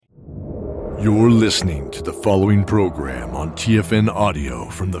You're listening to the following program on TFN Audio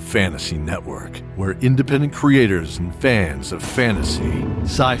from the Fantasy Network, where independent creators and fans of fantasy,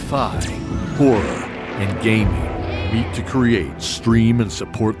 sci-fi, horror, and gaming meet to create, stream, and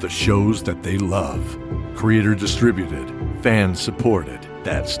support the shows that they love. Creator-distributed, fan-supported,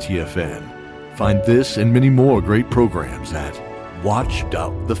 that's TFN. Find this and many more great programs at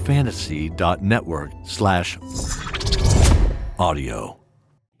watch.thefantasy.network/audio.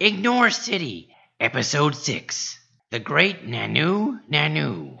 Ignore City, Episode 6, The Great Nanoo.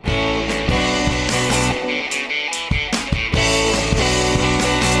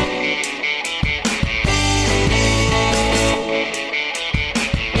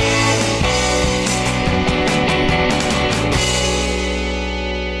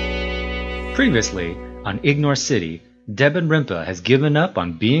 Previously, on Ignore City, Deban Rimpa has given up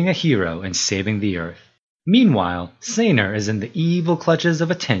on being a hero and saving the Earth. Meanwhile, Saner is in the evil clutches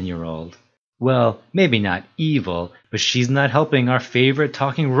of a 10-year-old. Well, maybe not evil, but she's not helping our favorite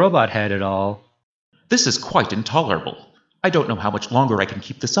talking robot head at all. This is quite intolerable. I don't know how much longer I can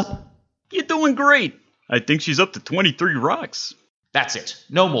keep this up. You're doing great. I think she's up to 23 rocks. That's it.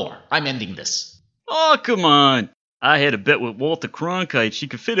 No more. I'm ending this. Oh, come on. I had a bet with Walter Cronkite she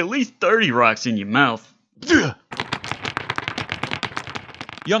could fit at least 30 rocks in your mouth.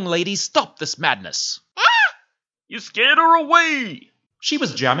 Young lady, stop this madness. You scared her away. She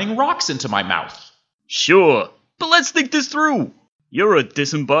was jamming rocks into my mouth. Sure, but let's think this through. You're a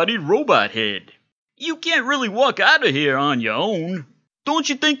disembodied robot head. You can't really walk out of here on your own. Don't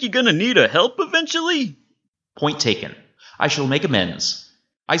you think you're gonna need her help eventually? Point taken. I shall make amends.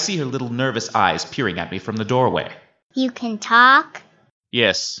 I see her little nervous eyes peering at me from the doorway. You can talk?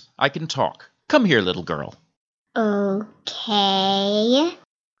 Yes, I can talk. Come here, little girl. Okay.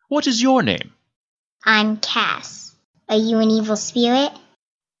 What is your name? I'm Cass. Are you an evil spirit?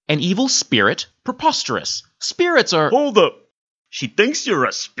 An evil spirit? Preposterous. Spirits are... Hold up. She thinks you're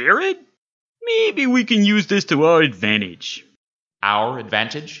a spirit? Maybe we can use this to our advantage. Our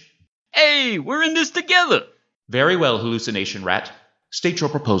advantage? Hey, we're in this together. Very well, hallucination rat. State your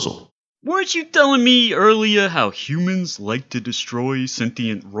proposal. Weren't you telling me earlier how humans like to destroy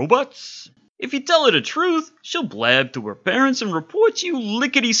sentient robots? If you tell her the truth, she'll blab to her parents and report you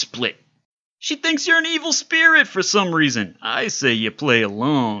lickety-split. She thinks you're an evil spirit for some reason. I say you play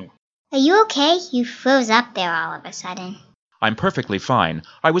along. Are you okay? You froze up there all of a sudden. I'm perfectly fine.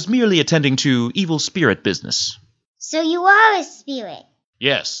 I was merely attending to evil spirit business. So you are a spirit?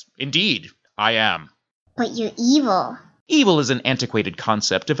 Yes, indeed, I am. But you're evil. Evil is an antiquated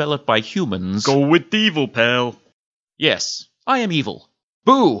concept developed by humans. Go with evil, pal. Yes, I am evil.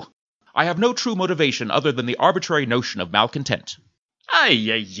 Boo! I have no true motivation other than the arbitrary notion of malcontent.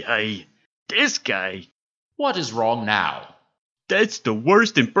 Ay. This guy. What is wrong now? That's the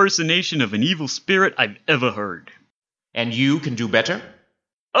worst impersonation of an evil spirit I've ever heard. And you can do better?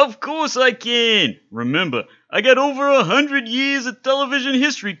 Of course I can. Remember, I got over 100 years of television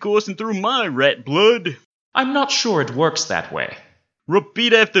history coursing through my rat blood. I'm not sure it works that way.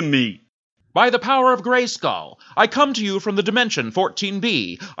 Repeat after me. By the power of Grayskull, I come to you from the dimension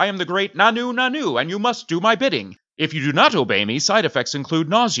 14B. I am the great Nanoo, and you must do my bidding. If you do not obey me, side effects include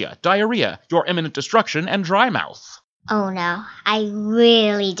nausea, diarrhea, your imminent destruction, and dry mouth. Oh no, I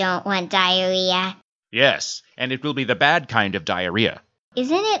really don't want diarrhea. Yes, and it will be the bad kind of diarrhea.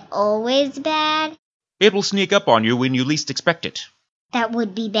 Isn't it always bad? It will sneak up on you when you least expect it. That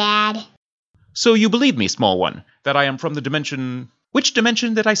would be bad. So you believe me, small one, that I am from the dimension... Which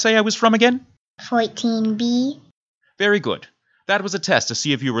dimension did I say I was from again? 14B. Very good. That was a test to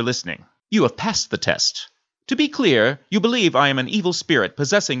see if you were listening. You have passed the test. To be clear, you believe I am an evil spirit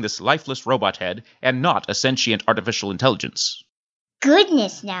possessing this lifeless robot head and not a sentient artificial intelligence.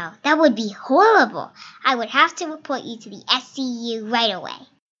 Goodness no, that would be horrible. I would have to report you to the SCU right away.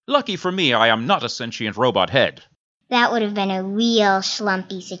 Lucky for me, I am not a sentient robot head. That would have been a real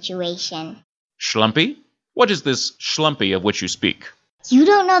schlumpy situation. Schlumpy? What is this schlumpy of which you speak? You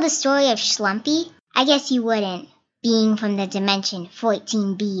don't know the story of Schlumpy? I guess you wouldn't, being from the dimension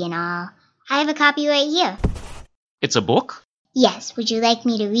 14B and all. I have a copy right here. It's a book? Yes, would you like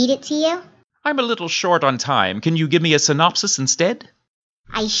me to read it to you? I'm a little short on time. Can you give me a synopsis instead?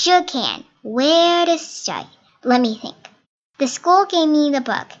 I sure can. Where to start? Let me think. The school gave me the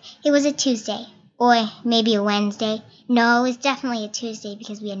book. It was a Tuesday. Or maybe a Wednesday. No, it was definitely a Tuesday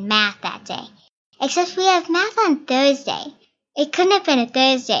because we had math that day. Except we have math on Thursday. It couldn't have been a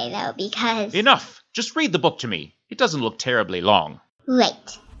Thursday, though, because... Enough! Just read the book to me. It doesn't look terribly long.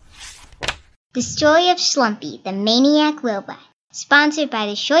 Right. The Story of Schlumpy, the Maniac Robot. Sponsored by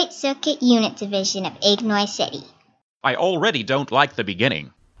the Short Circuit Unit Division of Ignore City. I already don't like the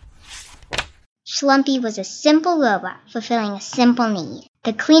beginning. Schlumpy was a simple robot fulfilling a simple need.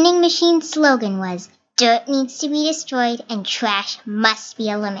 The cleaning machine's slogan was, "Dirt needs to be destroyed and trash must be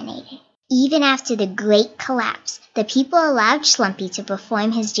eliminated." Even after the Great Collapse, the people allowed Schlumpy to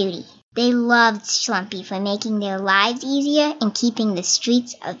perform his duty. They loved Schlumpy for making their lives easier and keeping the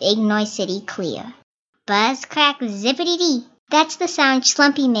streets of Ignore City clear. Buzz, crack, zippity-dee. That's the sound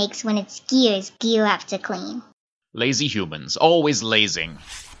Schlumpy makes when its gears gear up to clean. Lazy humans, always lazing.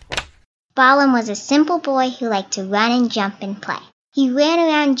 Balam was a simple boy who liked to run and jump and play. He ran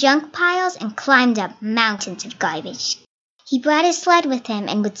around junk piles and climbed up mountains of garbage. He brought his sled with him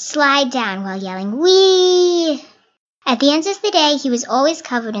and would slide down while yelling, "Whee!" At the end of the day, he was always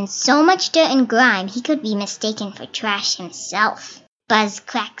covered in so much dirt and grime he could be mistaken for trash himself. Buzz,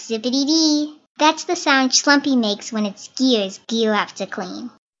 crack, zippity-dee. That's the sound Schlumpy makes when its gears gear up to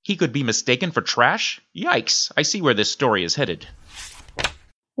clean. He could be mistaken for trash? Yikes, I see where this story is headed.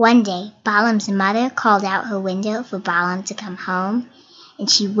 One day, Balam's mother called out her window for Balam to come home,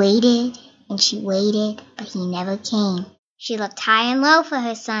 and she waited, but he never came. She looked high and low for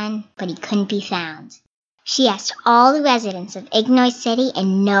her son, but he couldn't be found. She asked all the residents of Ignore City,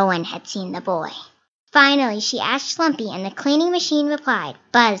 and no one had seen the boy. Finally, she asked Schlumpy, and the cleaning machine replied,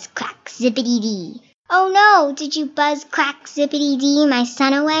 "Buzz, crack, zippity-dee." "Oh no, did you buzz, crack, zippity-dee my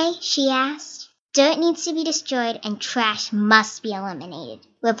son away?" she asked. "Dirt needs to be destroyed and trash must be eliminated,"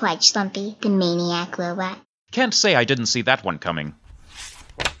 replied Schlumpy, the maniac robot. Can't say I didn't see that one coming.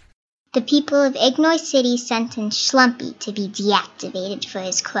 The people of Ignore City sentenced Schlumpy to be deactivated for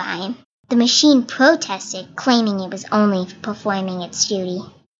his crime. The machine protested, claiming it was only performing its duty.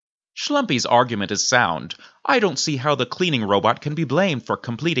 Schlumpy's argument is sound. I don't see how the cleaning robot can be blamed for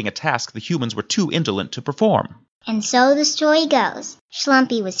completing a task the humans were too indolent to perform. And so the story goes,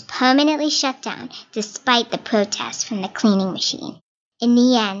 Schlumpy was permanently shut down despite the protest from the cleaning machine. In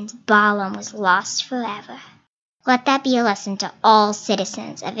the end, Balam was lost forever. Let that be a lesson to all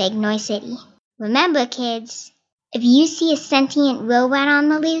citizens of Ignore City. Remember, kids, if you see a sentient robot on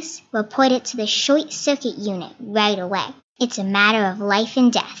the loose, report it to the short circuit unit right away. It's a matter of life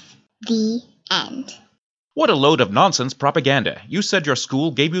and death. The end. What a load of nonsense propaganda. You said your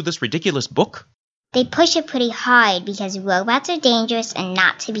school gave you this ridiculous book? They push it pretty hard because robots are dangerous and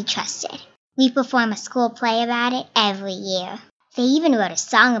not to be trusted. We perform a school play about it every year. They even wrote a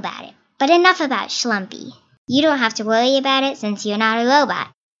song about it. But enough about Schlumpy. You don't have to worry about it since you're not a robot.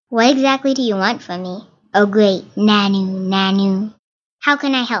 What exactly do you want from me? Oh great, Nanoo. How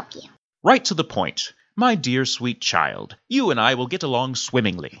can I help you? Right to the point. My dear sweet child, you and I will get along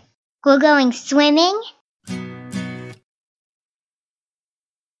swimmingly. We're going swimming?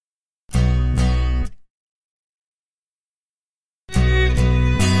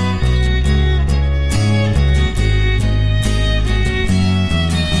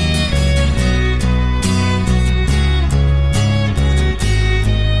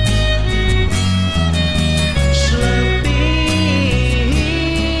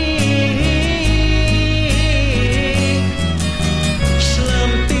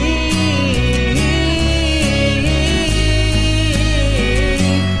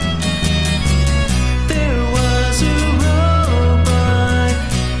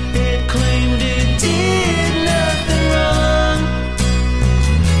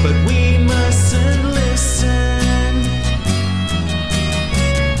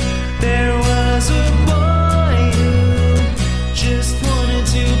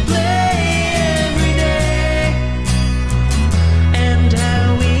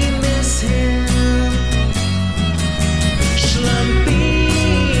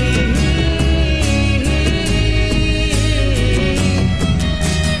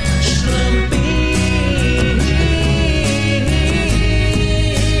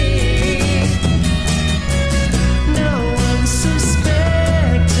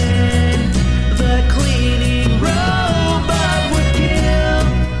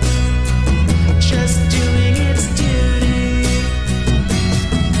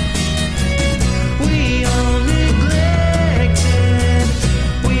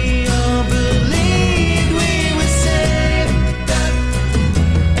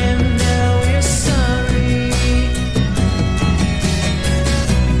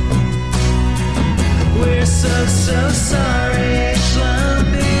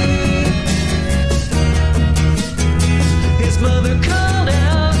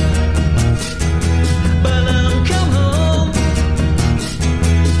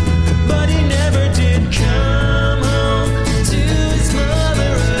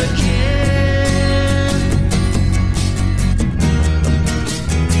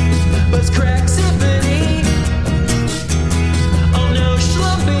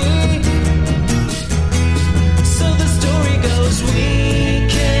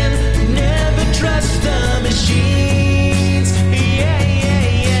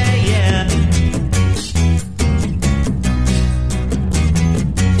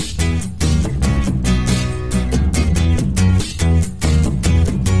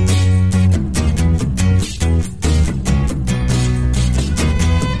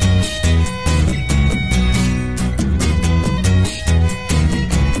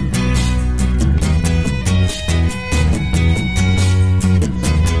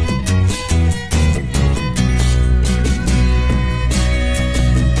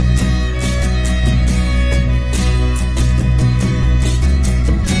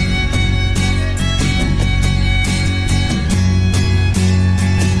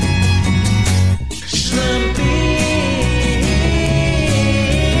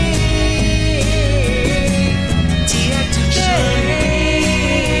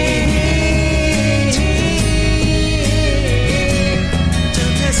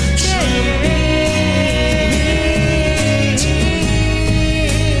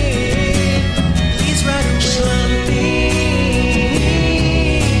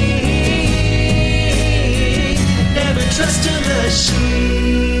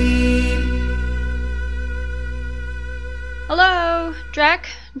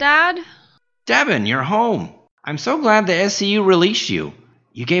 Dad? Deban, you're home. I'm so glad the SCU released you.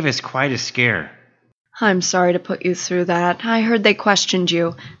 You gave us quite a scare. I'm sorry to put you through that. I heard they questioned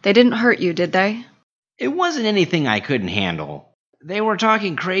you. They didn't hurt you, did they? It wasn't anything I couldn't handle. They were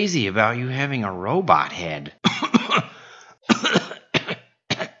talking crazy about you having a robot head.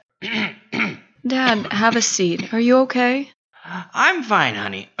 Dad, have a seat. Are you okay? I'm fine,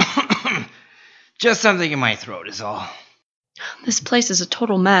 honey. Just something in my throat is all. This place is a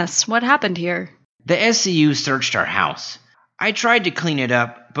total mess. What happened here? The SCU searched our house. I tried to clean it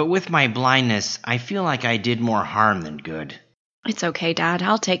up, but with my blindness, I feel like I did more harm than good. It's okay, Dad.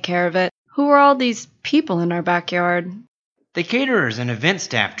 I'll take care of it. Who are all these people in our backyard? The caterers and event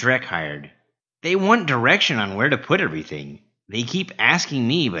staff Drek hired. They want direction on where to put everything. They keep asking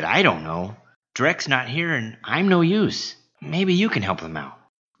me, but I don't know. Drek's not here and I'm no use. Maybe you can help them out.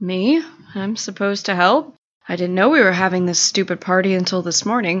 Me? I'm supposed to help? I didn't know we were having this stupid party until this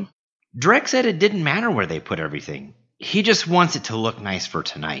morning. Drek said it didn't matter where they put everything. He just wants it to look nice for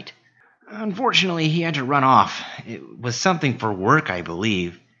tonight. Unfortunately, he had to run off. It was something for work, I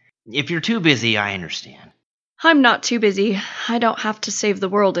believe. If you're too busy, I understand. I'm not too busy. I don't have to save the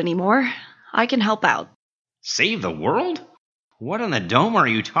world anymore. I can help out. Save the world? What in the dome are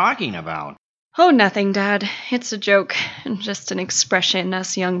you talking about? Oh, nothing, Dad. It's a joke, and just an expression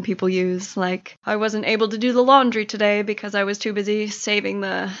us young people use, like, I wasn't able to do the laundry today because I was too busy saving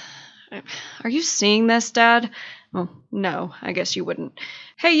the... Are you seeing this, Dad? Well, no, I guess you wouldn't.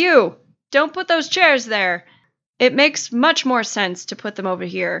 Hey, you! Don't put those chairs there! It makes much more sense to put them over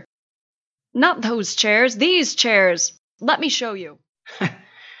here. Not those chairs, these chairs! Let me show you.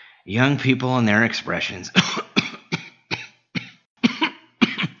 Young people and their expressions.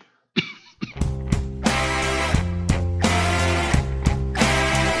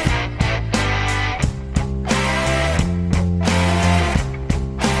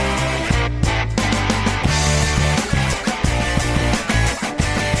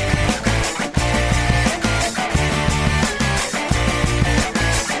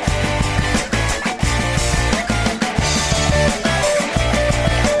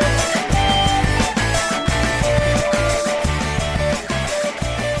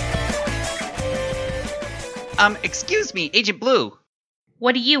 Excuse me, Agent Blue.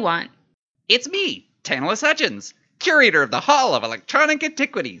 What do you want? It's me, Tantalas Hutchins, curator of the Hall of Electronic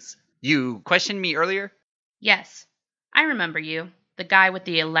Antiquities. You questioned me earlier? Yes, I remember you. The guy with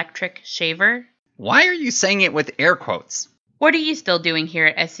the electric shaver. Why are you saying it with air quotes? What are you still doing here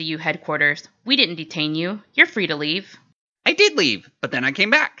at SCU headquarters? We didn't detain you. You're free to leave. I did leave, but then I came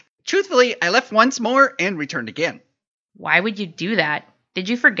back. Truthfully, I left once more and returned again. Why would you do that? Did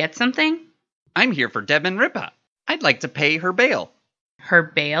you forget something? I'm here for Deban Ripa. I'd like to pay her bail. Her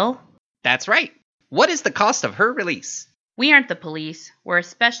bail? That's right. What is the cost of her release? We aren't the police. We're a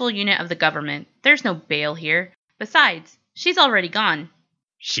special unit of the government. There's no bail here. Besides, she's already gone.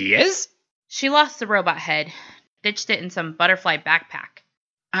 She is? She lost the robot head. Ditched it in some butterfly backpack.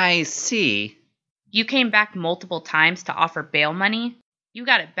 I see. You came back multiple times to offer bail money? You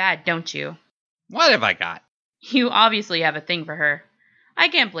got it bad, don't you? What have I got? You obviously have a thing for her. I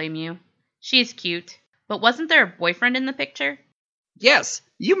can't blame you. She's cute. But wasn't there a boyfriend in the picture? Yes,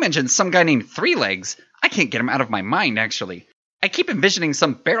 you mentioned some guy named Three Legs. I can't get him out of my mind, actually. I keep envisioning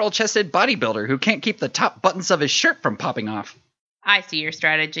some barrel-chested bodybuilder who can't keep the top buttons of his shirt from popping off. I see your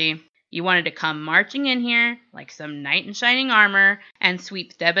strategy. You wanted to come marching in here, like some knight in shining armor, and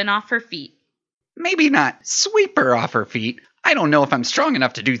sweep Deban off her feet. Maybe not sweep her off her feet. I don't know if I'm strong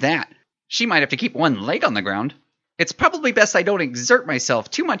enough to do that. She might have to keep one leg on the ground. It's probably best I don't exert myself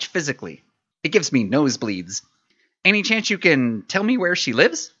too much physically. It gives me nosebleeds. Any chance you can tell me where she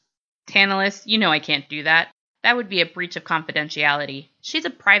lives? Tantalas, you know I can't do that. That would be a breach of confidentiality. She's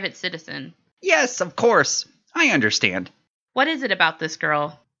a private citizen. Yes, of course. I understand. What is it about this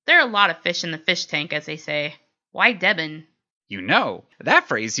girl? There are a lot of fish in the fish tank, as they say. Why Deban? You know, that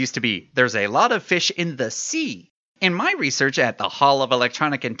phrase used to be, there's a lot of fish in the sea. In my research at the Hall of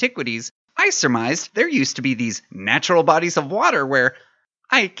Electronic Antiquities, I surmised there used to be these natural bodies of water where...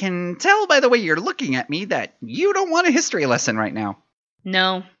 I can tell by the way you're looking at me that you don't want a history lesson right now.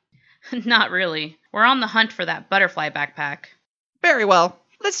 No, not really. We're on the hunt for that butterfly backpack. Very well.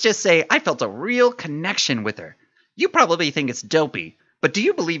 Let's just say I felt a real connection with her. You probably think it's dopey, but do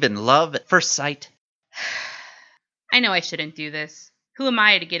you believe in love at first sight? I know I shouldn't do this. Who am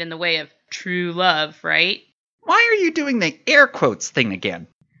I to get in the way of true love, right? Why are you doing the air quotes thing again?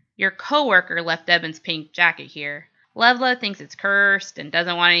 Your coworker left Deban's pink jacket here. Levla thinks it's cursed and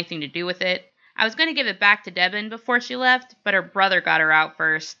doesn't want anything to do with it. I was going to give it back to Deban before she left, but her brother got her out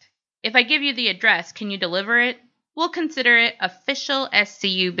first. If I give you the address, can you deliver it? We'll consider it official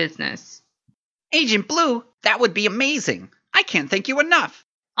SCU business. Agent Blue, that would be amazing. I can't thank you enough.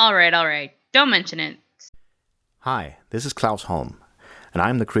 All right. Don't mention it. Hi, this is Klaus Holm, and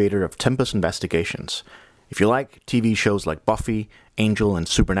I'm the creator of Tempest Investigations. If you like TV shows like Buffy, Angel, and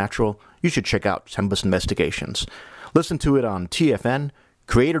Supernatural, you should check out Tempest Investigations. Listen to it on TFN,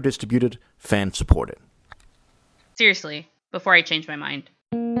 creator distributed, fan supported. Seriously, before I change my mind.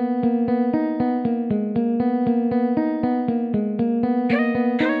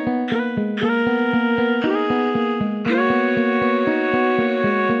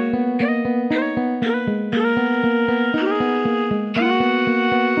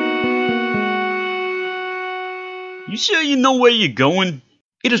 You sure you know where you're going?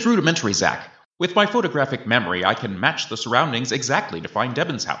 It is rudimentary, Zach. With my photographic memory, I can match the surroundings exactly to find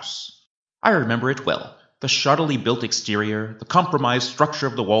Deban's house. I remember it well. The shoddily built exterior, the compromised structure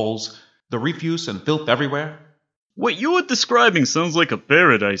of the walls, the refuse and filth everywhere. What you're describing sounds like a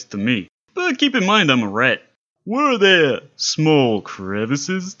paradise to me. But keep in mind I'm a rat. Were there small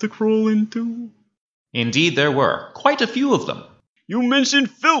crevices to crawl into? Indeed there were, quite a few of them. You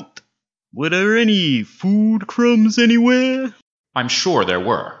mentioned filth. Were there any food crumbs anywhere? I'm sure there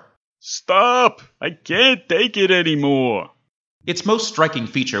were. Stop! I can't take it anymore. Its most striking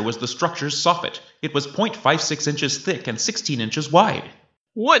feature was the structure's soffit. It was 0.56 inches thick and 16 inches wide.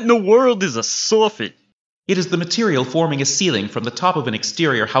 What in the world is a soffit? It is the material forming a ceiling from the top of an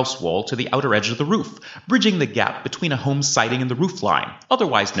exterior house wall to the outer edge of the roof, bridging the gap between a home's siding and the roof line,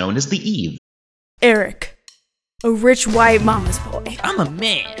 otherwise known as the eave. Eric. A rich white mama's boy. I'm a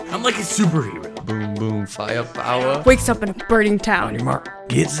man. I'm like a superhero. Boom, boom, firepower. Wakes up in a burning town. On your mark.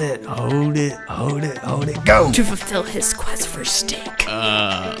 Get set. Hold it, go! To fulfill his quest for steak.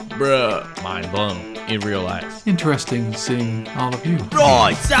 Bruh. Mind blown. In real life. Interesting seeing all of you.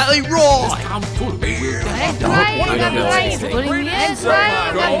 Right, Sally, right! I'm full of weird.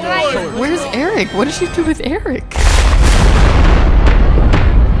 Where's Eric? What did she do with Eric?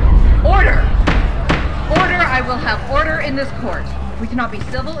 Order! Order! I will have order in this court. We cannot be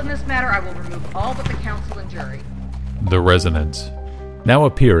civil in this matter. I will remove all but the counsel and jury. The Resonance. Now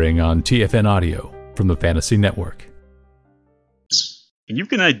appearing on TFN Audio from the Fantasy Network. And you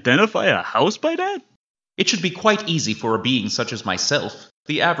can identify a house by that? It should be quite easy for a being such as myself.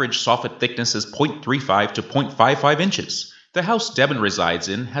 The average soffit thickness is 0.35 to 0.55 inches. The house Deban resides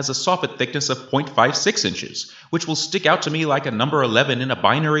in has a soffit thickness of 0.56 inches, which will stick out to me like a number 11 in a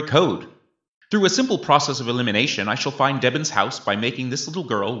binary code. Through a simple process of elimination, I shall find Deban's house by making this little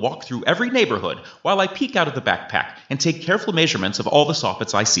girl walk through every neighborhood while I peek out of the backpack and take careful measurements of all the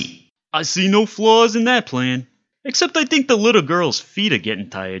soffits I see. I see no flaws in that plan. Except I think the little girl's feet are getting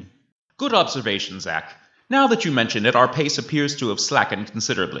tired. Good observation, Zach. Now that you mention it, our pace appears to have slackened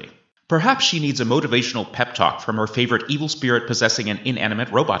considerably. Perhaps she needs a motivational pep talk from her favorite evil spirit possessing an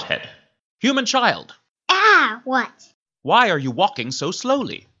inanimate robot head. Human child! Ah, what? Why are you walking so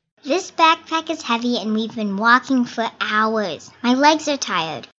slowly? This backpack is heavy and we've been walking for hours. My legs are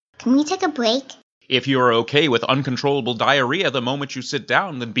tired. Can we take a break? If you are okay with uncontrollable diarrhea the moment you sit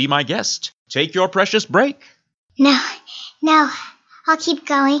down, then be my guest. Take your precious break. No. I'll keep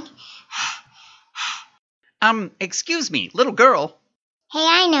going. Excuse me, little girl. Hey,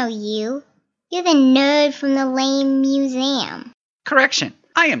 I know you. You're the nerd from the lame museum. Correction,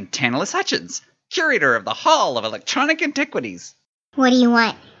 I am Tantalas Hutchins, curator of the Hall of Electronic Antiquities. What do you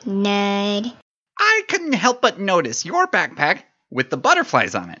want, nerd? I couldn't help but notice your backpack with the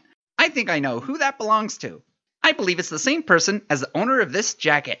butterflies on it. I think I know who that belongs to. I believe it's the same person as the owner of this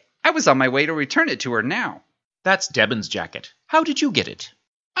jacket. I was on my way to return it to her now. That's Deban's jacket. How did you get it?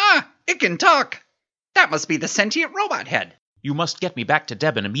 Ah, it can talk. That must be the sentient robot head. You must get me back to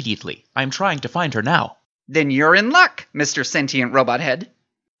Deban immediately. I'm trying to find her now. Then you're in luck, Mr. Sentient Robot Head.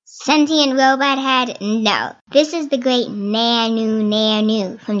 Sentient robot head? No. This is the great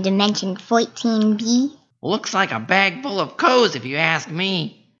Nanoo from Dimension 14B. Looks like a bag full of codes if you ask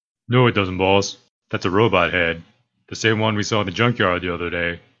me. No, it doesn't, boss. That's a robot head. The same one we saw in the junkyard the other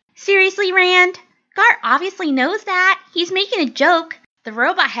day. Seriously, Rand? Gar obviously knows that. He's making a joke. The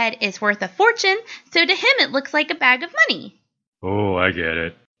robot head is worth a fortune, so to him it looks like a bag of money. Oh, I get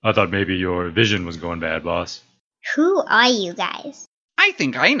it. I thought maybe your vision was going bad, boss. Who are you guys? I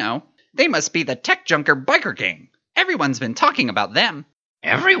think I know. They must be the Tech Junker Biker Gang. Everyone's been talking about them.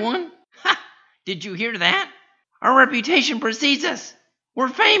 Everyone? Ha! Did you hear that? Our reputation precedes us. We're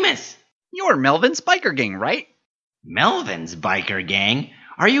famous. You're Melvin's Biker Gang, right? Melvin's Biker Gang?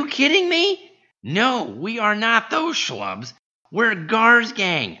 Are you kidding me? No, we are not those schlubs. We're Gar's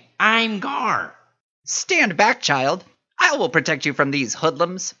gang. I'm Gar. Stand back, child. I will protect you from these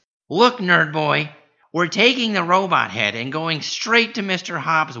hoodlums. Look, nerd boy. We're taking the robot head and going straight to Mr.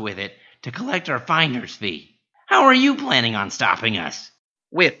 Hobbs with it to collect our finder's fee. How are you planning on stopping us?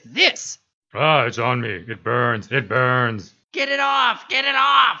 With this. Ah, it's on me. It burns. It burns. Get it off! Get it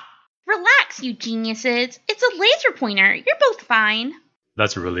off! Relax, you geniuses. It's a laser pointer. You're both fine.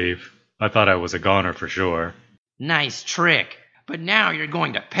 That's a relief. I thought I was a goner for sure. Nice trick, but now you're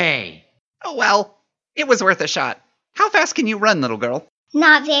going to pay. Oh well, it was worth a shot. How fast can you run, little girl?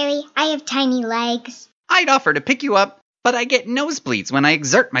 Not very. I have tiny legs. I'd offer to pick you up, but I get nosebleeds when I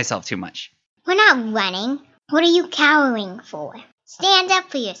exert myself too much. We're not running. What are you cowering for? Stand up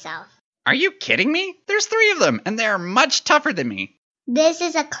for yourself. Are you kidding me? There's 3 of them, and they're much tougher than me. This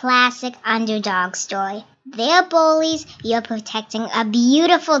is a classic underdog story. They're bullies. You're protecting a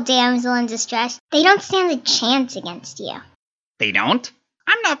beautiful damsel in distress. They don't stand a chance against you. They don't?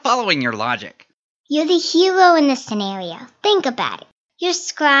 I'm not following your logic. You're the hero in this scenario. Think about it. You're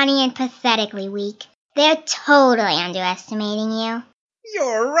scrawny and pathetically weak. They're totally underestimating you.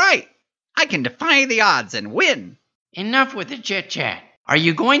 You're right. I can defy the odds and win. Enough with the chit-chat. Are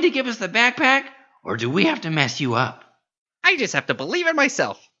you going to give us the backpack, or do we have to mess you up? I just have to believe in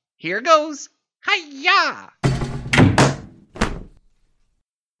myself. Here goes. Hi-ya!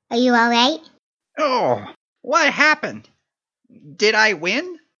 Are you alright? Oh, what happened? Did I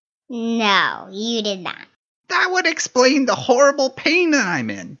win? No, you did not. That would explain the horrible pain that I'm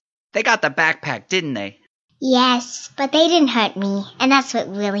in. They got the backpack, didn't they? Yes, but they didn't hurt me, and that's what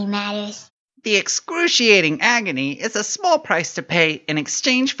really matters. The excruciating agony is a small price to pay in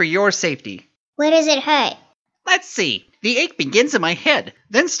exchange for your safety. Where does it hurt? Let's see. The ache begins in my head,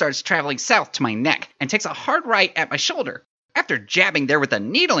 then starts traveling south to my neck, and takes a hard right at my shoulder. After jabbing there with a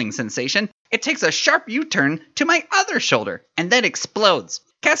needling sensation, it takes a sharp U-turn to my other shoulder, and then explodes,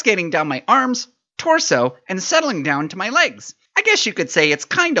 cascading down my arms, torso, and settling down to my legs. I guess you could say it's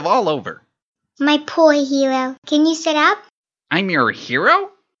kind of all over. My poor hero. Can you sit up? I'm your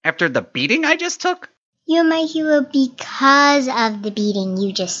hero? After the beating I just took? You're my hero because of the beating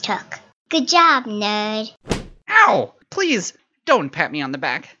you just took. Good job, nerd. Ow! Please, don't pat me on the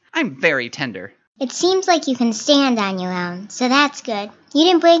back. I'm very tender. It seems like you can stand on your own, so that's good. You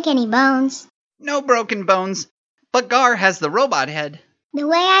didn't break any bones. No broken bones, but Gar has the robot head. The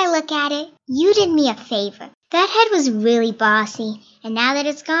way I look at it, you did me a favor. That head was really bossy, and now that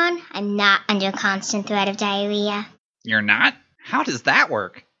it's gone, I'm not under constant threat of diarrhea. You're not? How does that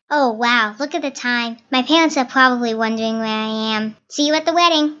work? Oh wow, look at the time. My parents are probably wondering where I am. See you at the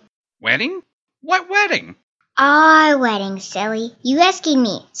wedding. Wedding? What wedding? Our wedding, silly. You rescued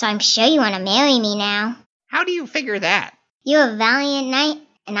me, so I'm sure you want to marry me now. How do you figure that? You're a valiant knight,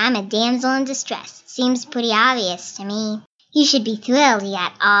 and I'm a damsel in distress. Seems pretty obvious to me. You should be thrilled you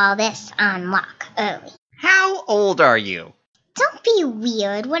got all this on lock early. How old are you? Don't be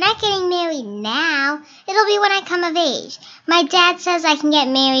weird. We're not getting married now. It'll be when I come of age. My dad says I can get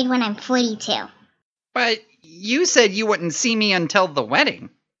married when I'm 42. But you said you wouldn't see me until the wedding.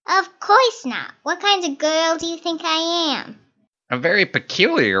 Of course not. What kind of girl do you think I am? A very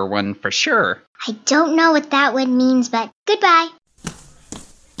peculiar one, for sure. I don't know what that word means, but goodbye.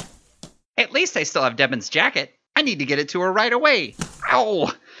 At least I still have Deban's jacket. I need to get it to her right away.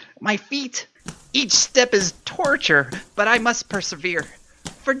 Ow! My feet. Each step is torture, but I must persevere.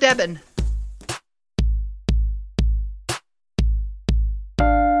 For Deban.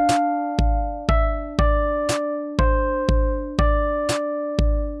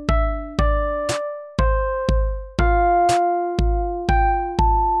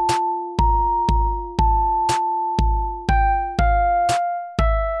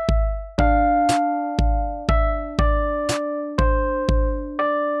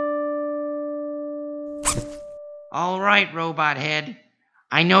 All right, robot head.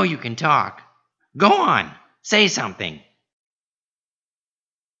 I know you can talk. Go on, say something.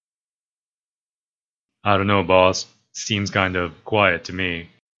 I don't know, boss. Seems kind of quiet to me.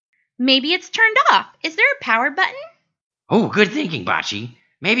 Maybe it's turned off. Is there a power button? Oh, good thinking, Bocce.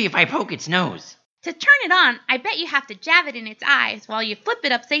 Maybe if I poke its nose. To turn it on, I bet you have to jab it in its eyes while you flip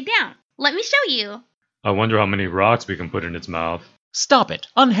it upside down. Let me show you. I wonder how many rocks we can put in its mouth. Stop it.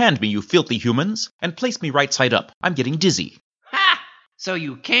 Unhand me, you filthy humans, and place me right side up. I'm getting dizzy. Ha! So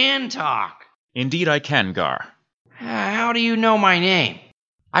you can talk. Indeed I can, Gar. How do you know my name?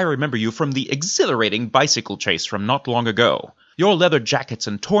 I remember you from the exhilarating bicycle chase from not long ago. Your leather jackets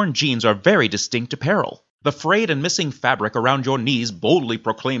and torn jeans are very distinct apparel. The frayed and missing fabric around your knees boldly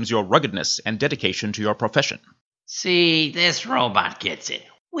proclaims your ruggedness and dedication to your profession. See, this robot gets it.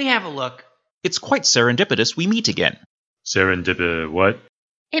 We have a look. It's quite serendipitous we meet again. What?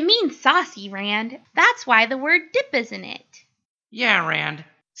 It means saucy, Rand. That's why the word dip is in it. Yeah, Rand.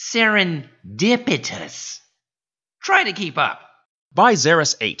 serendipitous. Try to keep up. By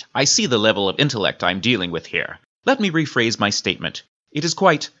Xeris 8, I see the level of intellect I'm dealing with here. Let me rephrase my statement. It is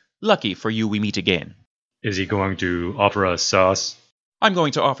quite lucky for you we meet again. Is he going to offer us sauce? I'm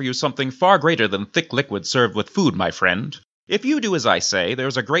going to offer you something far greater than thick liquid served with food, my friend. If you do as I say,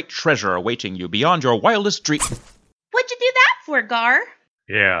 there's a great treasure awaiting you beyond your wildest dreams. What'd you do that for, Gar?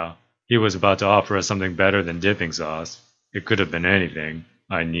 Yeah, he was about to offer us something better than dipping sauce. It could have been anything.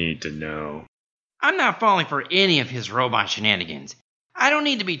 I need to know. I'm not falling for any of his robot shenanigans. I don't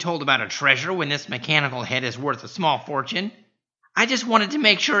need to be told about a treasure when this mechanical head is worth a small fortune. I just wanted to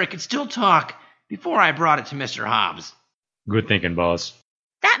make sure it could still talk before I brought it to Mr. Hobbs. Good thinking, boss.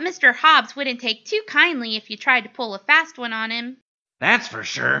 That Mr. Hobbs wouldn't take too kindly if you tried to pull a fast one on him. That's for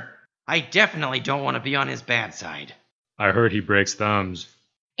sure. I definitely don't want to be on his bad side. I heard he breaks thumbs.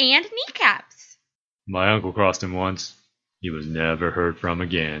 And kneecaps. My uncle crossed him once. He was never heard from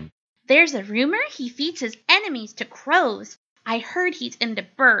again. There's a rumor he feeds his enemies to crows. I heard he's into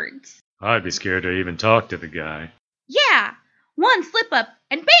birds. I'd be scared to even talk to the guy. Yeah, one slip-up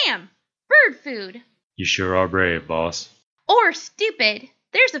and bam! Bird food. You sure are brave, boss. Or stupid.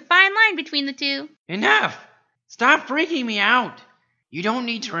 There's a fine line between the two. Enough! Stop freaking me out. You don't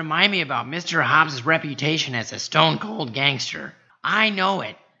need to remind me about Mr. Hobbs' reputation as a stone-cold gangster. I know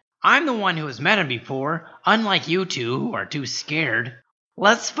it. I'm the one who has met him before, unlike you two who are too scared.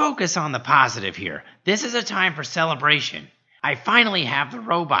 Let's focus on the positive here. This is a time for celebration. I finally have the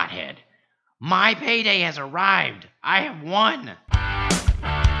robot head. My payday has arrived. I have won.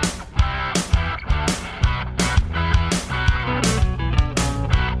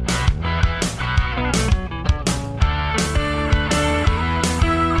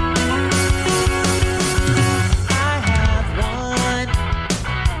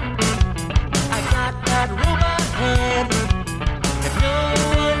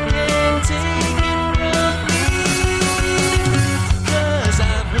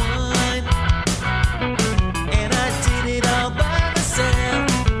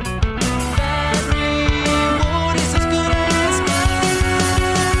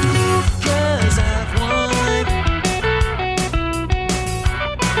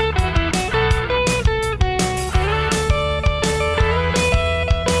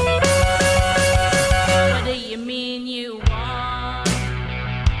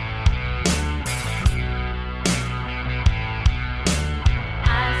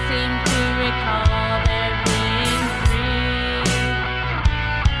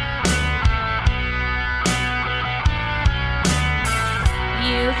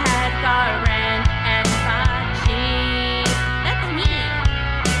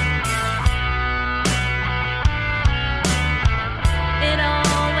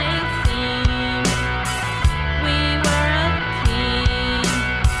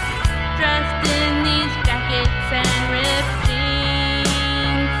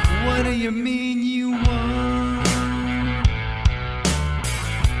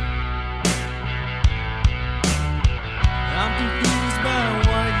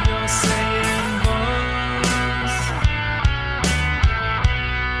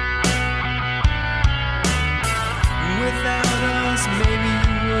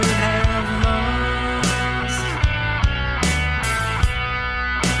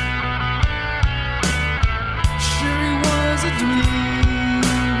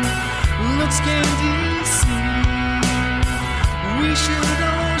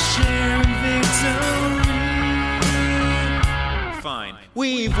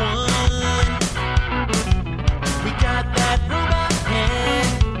 We've won. We got that robot head.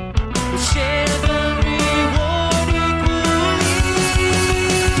 We'll share the reward equally.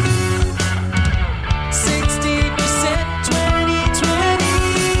 60% 2020.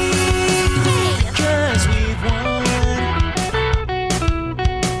 'Cause we've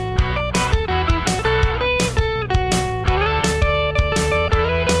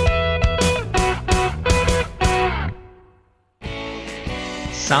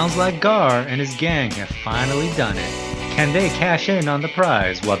Sounds like Gar and his gang have finally done it. Can they cash in on the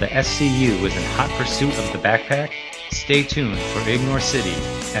prize while the SCU is in hot pursuit of the backpack? Stay tuned for Ignore City,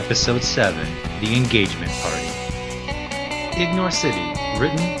 Episode 7, The Engagement Party. Ignore City,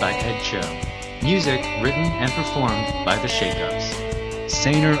 written by Ed Cho. Music written and performed by The Shakeups.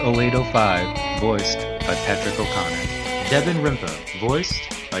 Saner 0805, voiced by Patrick O'Connor. Deban Rimpa, voiced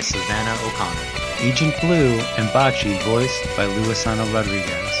by Savannah O'Connor. Agent Blue and Bachi, voiced by Luisana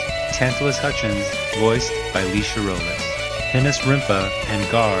Rodriguez. Tantalas Hutchins, voiced by Leisha Rolis. Hinnis Rimpa and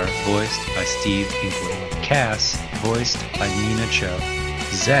Gar, voiced by Steve Hinckley. Cass, voiced by Nina Cho.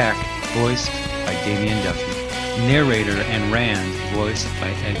 Zach, voiced by Damian Duffy. Narrator and Rand voiced by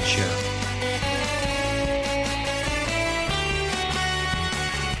Ed Cho.